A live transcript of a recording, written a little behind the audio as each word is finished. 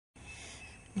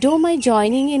Though my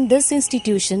joining in this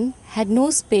institution had no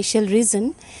special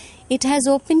reason, it has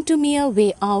opened to me a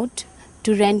way out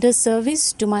to render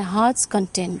service to my heart's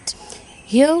content.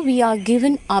 Here we are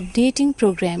given updating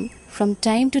program from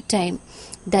time to time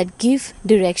that give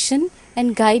direction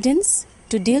and guidance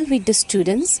to deal with the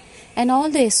students and all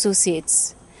the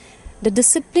associates. The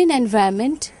disciplined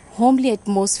environment, homely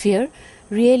atmosphere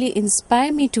really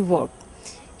inspire me to work.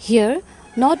 Here,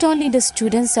 not only the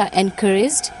students are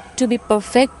encouraged to be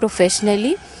perfect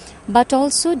professionally, but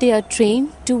also they are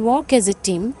trained to work as a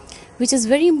team, which is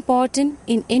very important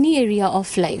in any area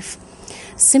of life.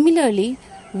 Similarly,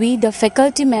 we the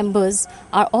faculty members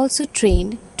are also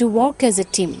trained to work as a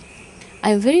team.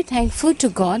 I am very thankful to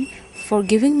God for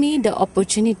giving me the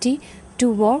opportunity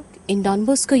to work in Don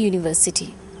Bosco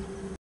University.